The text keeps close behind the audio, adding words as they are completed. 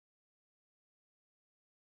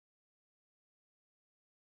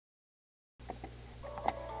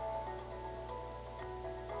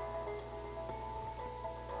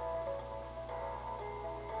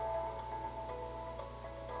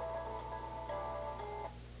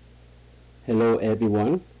Hello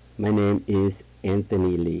everyone, my name is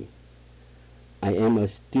Anthony Lee. I am a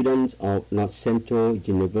student of North Central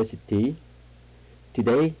University.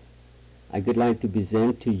 Today, I would like to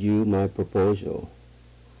present to you my proposal.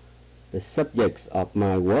 The subject of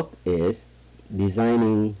my work is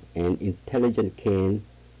designing an intelligent cane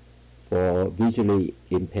for visually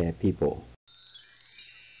impaired people.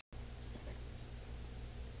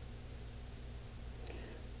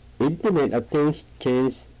 Internet of Things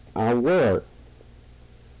changed our world.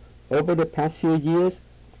 Over the past few years,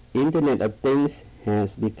 Internet of Things has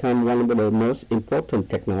become one of the most important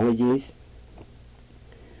technologies.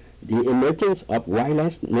 The emergence of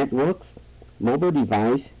wireless networks, mobile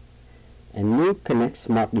devices, and new Connect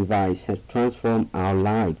Smart device has transformed our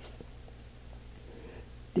lives.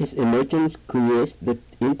 This emergence creates the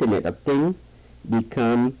Internet of Things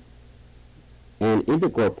become an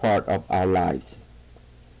integral part of our lives.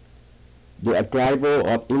 The arrival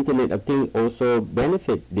of Internet of Things also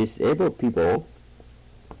benefit disabled people.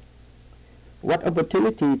 What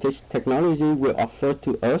opportunity this technology will offer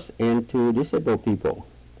to us and to disabled people?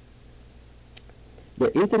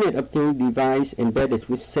 The Internet of Things device embedded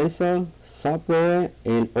with sensor, software,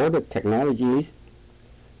 and other technologies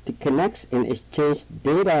to connect and exchange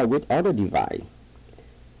data with other devices.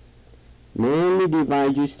 Many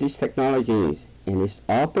devices use these technologies and is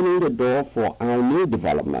opening the door for our new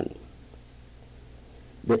development.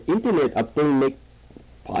 The Internet of Things makes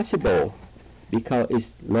possible because it's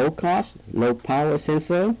low cost, low power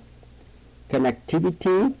sensor,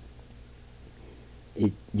 connectivity,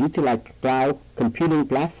 it utilizes cloud computing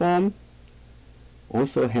platform,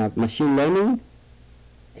 also have machine learning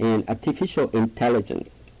and artificial intelligence.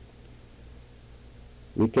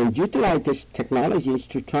 We can utilize these technologies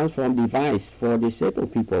to transform device for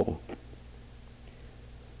disabled people.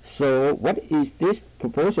 So what is this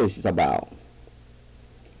proposal about?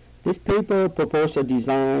 This paper proposes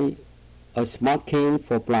design a smart cane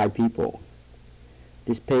for blind people.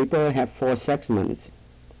 This paper has 4 segments.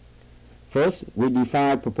 First, we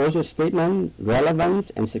define proposal statement,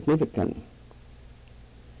 relevance, and significance.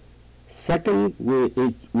 Second, we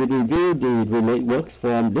review the related works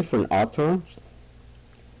from different authors.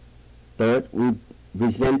 Third, we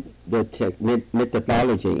present the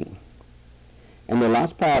methodology. And the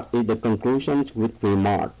last part is the conclusions with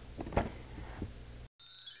remarks.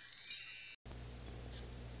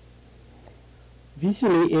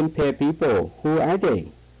 Visually impaired people, who are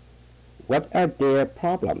they? What are their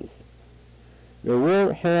problems? The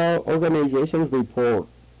World Health Organization report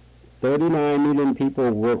 39 million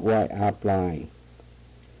people worldwide are blind.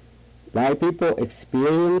 Blind people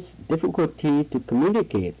experience difficulty to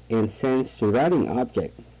communicate and sense surrounding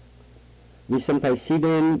objects. We sometimes see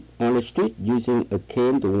them on the street using a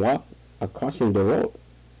cane to walk or crossing the road.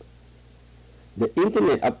 The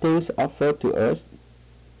Internet of Things offered to us,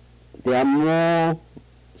 there are more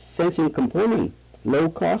sensing components, low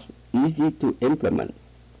cost, easy to implement.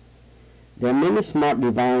 There are many smart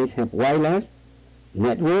devices have wireless,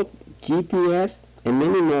 network, GPS, and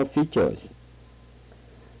many more features.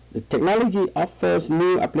 The technology offers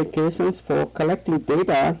new applications for collecting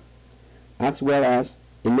data as well as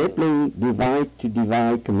enabling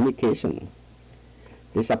device-to-device communication.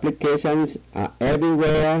 These applications are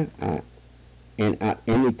everywhere and at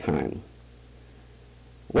any time.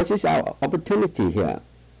 What is our opportunity here?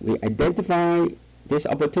 We identify this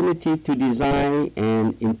opportunity to design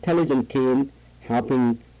an intelligent cane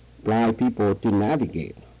helping blind people to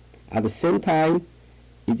navigate. At the same time,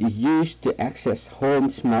 it is used to access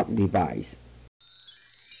home smart device.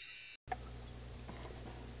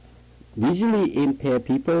 Visually impaired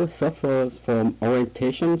people suffer from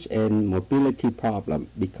orientation and mobility problems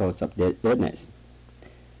because of their illness.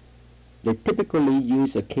 They typically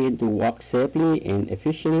use a cane to walk safely and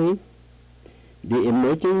efficiently. The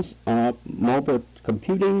emergence of mobile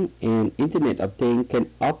computing and Internet of Things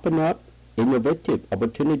can open up innovative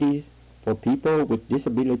opportunities for people with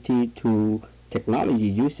disability to technology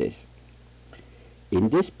uses. In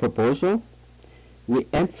this proposal, we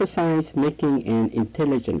emphasize making an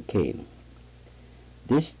intelligent cane.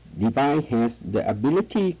 This device has the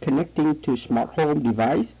ability connecting to smart home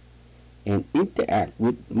device and interact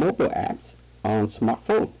with mobile apps on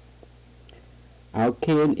smartphone. Our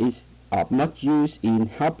cane is of much use in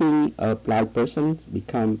helping a blind person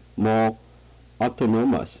become more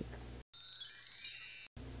autonomous.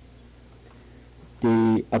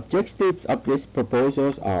 The objectives of these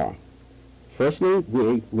proposals are: firstly,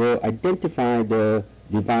 we will identify the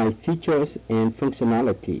device features and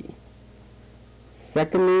functionality.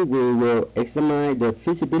 Secondly, we will examine the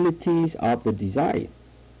feasibilities of the design.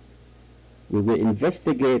 We will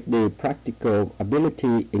investigate the practical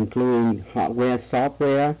ability, including hardware,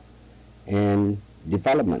 software, and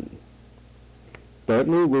development.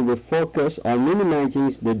 Thirdly, we will focus on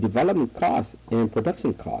minimizing the development costs and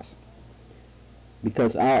production costs,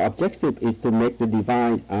 because our objective is to make the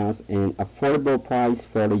device at an affordable price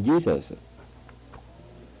for the users.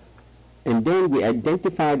 And then we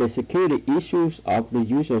identify the security issues of the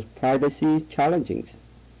user's privacy challenges.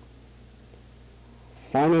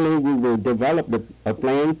 Finally, we will develop a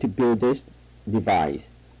plan to build this device.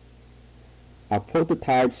 Our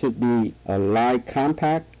prototype should be light,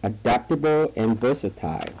 compact, adaptable, and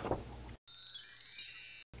versatile.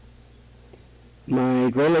 My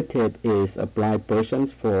relative is a blind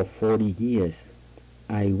person for 40 years.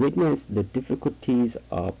 I witnessed the difficulties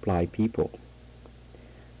of blind people.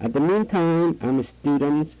 At the meantime, I'm a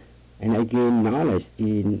student and I gain knowledge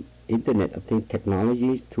in Internet of Things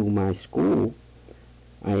technologies through my school.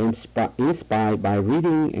 I am inspired by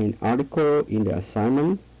reading an article in the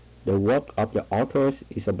assignment. The work of the authors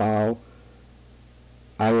is about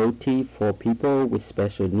IoT for people with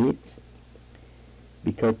special needs.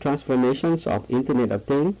 Because transformations of Internet of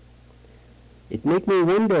Things, it makes me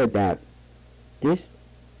wonder that these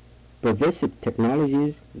pervasive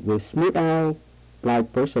technologies will smooth out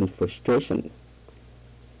blind person's frustration.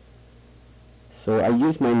 So I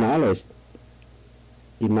use my knowledge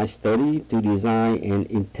in my study to design an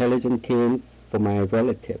intelligent cane for my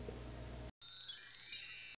relative.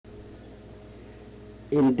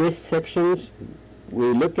 In this section,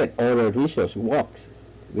 we look at all the research works.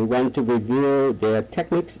 We want to review their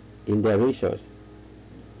techniques in their research.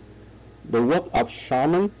 The work of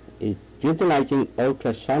Sharman is utilizing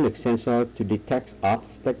ultrasonic sensor to detect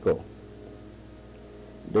obstacles.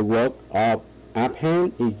 The work of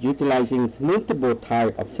Abhan is utilizing multiple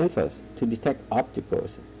types of sensors to detect obstacles.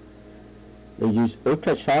 They use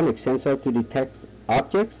ultrasonic sensor to detect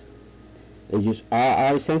objects. They use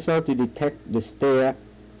RI sensor to detect the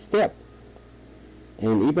step.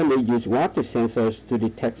 And even they use water sensors to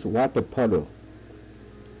detect water puddle.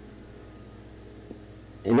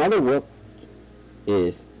 Another work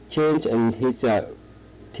is James and his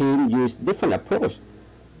team use different approach.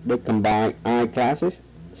 They combine eyeglasses,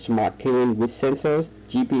 smart cane with sensors,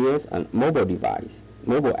 GPS, and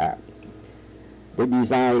mobile app. They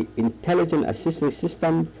design intelligent assistant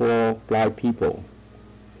system for blind people.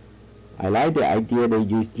 I like the idea they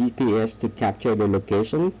use GPS to capture the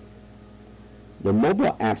location. The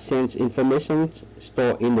mobile app sends information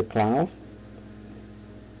stored in the cloud.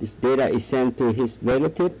 This data is sent to his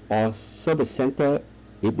relative or service center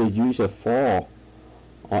if the user falls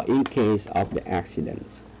or in case of the accident.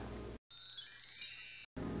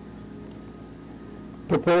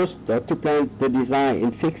 Proposed to plan the design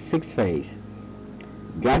in six phase.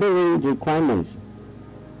 Gathering requirements.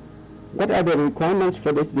 What are the requirements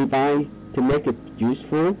for this device to make it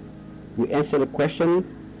useful? We answer the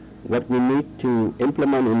question what we need to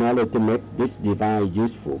implement in order to make this device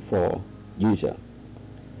useful for user.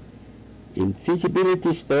 In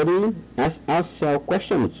feasibility study, ask ourselves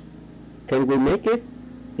questions. Can we make it?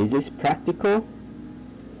 Is this practical?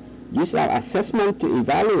 Use our assessment to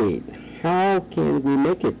evaluate how can we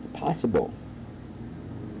make it possible.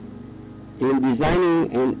 In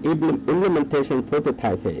designing and implementation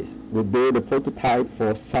prototype phase, we build a prototype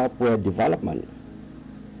for software development.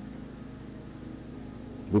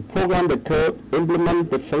 We program the code, implement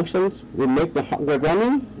the functions, we make the hardware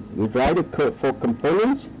running, we write the code for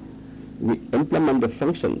components, we implement the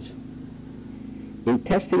functions. In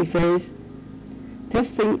testing phase,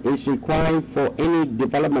 testing is required for any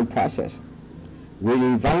development process. We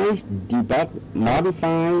revise, debug,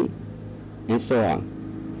 modify, and so on.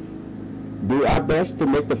 Do our best to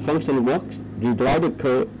make the function work, rewrite the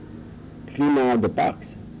code, clean out the bugs.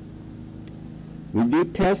 We do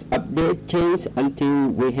test, update, change until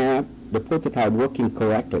we have the prototype working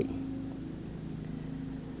correctly.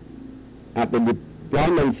 At the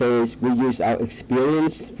deployment phase, we use our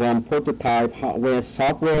experience from prototype, hardware,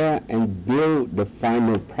 software, and build the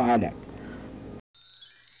final product.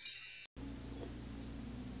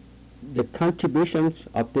 The contributions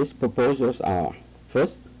of these proposals are: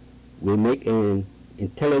 first, we make an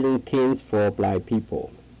intelligent cane for blind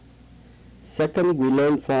people. Second, we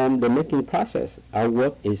learn from the making process. Our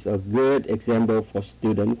work is a good example for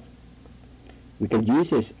students. We can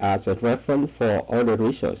use it as a reference for other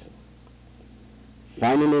research.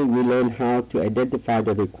 Finally, we learn how to identify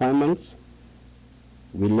the requirements.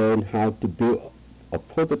 We learn how to build a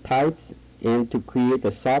prototype and to create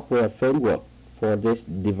a software framework for this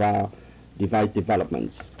device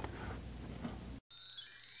developments.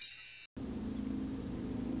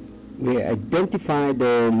 we identify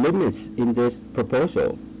the limits in this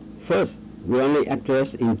proposal. First, we only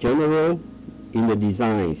address in general in the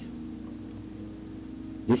designs.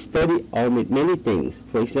 This study omits many things.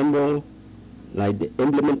 For example, like the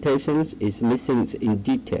implementations is missing in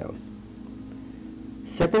details.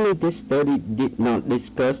 Secondly, this study did not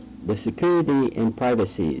discuss the security and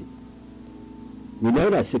privacy. We know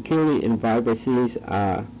that security and privacy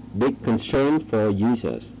are big concerns for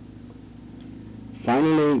users.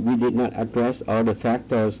 Finally, we did not address all the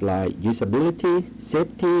factors like usability,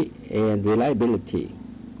 safety, and reliability.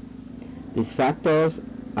 These factors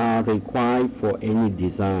are required for any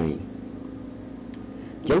design.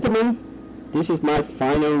 Gentlemen, this is my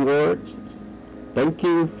final words. Thank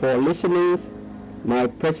you for listening to my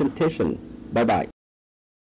presentation. Bye-bye.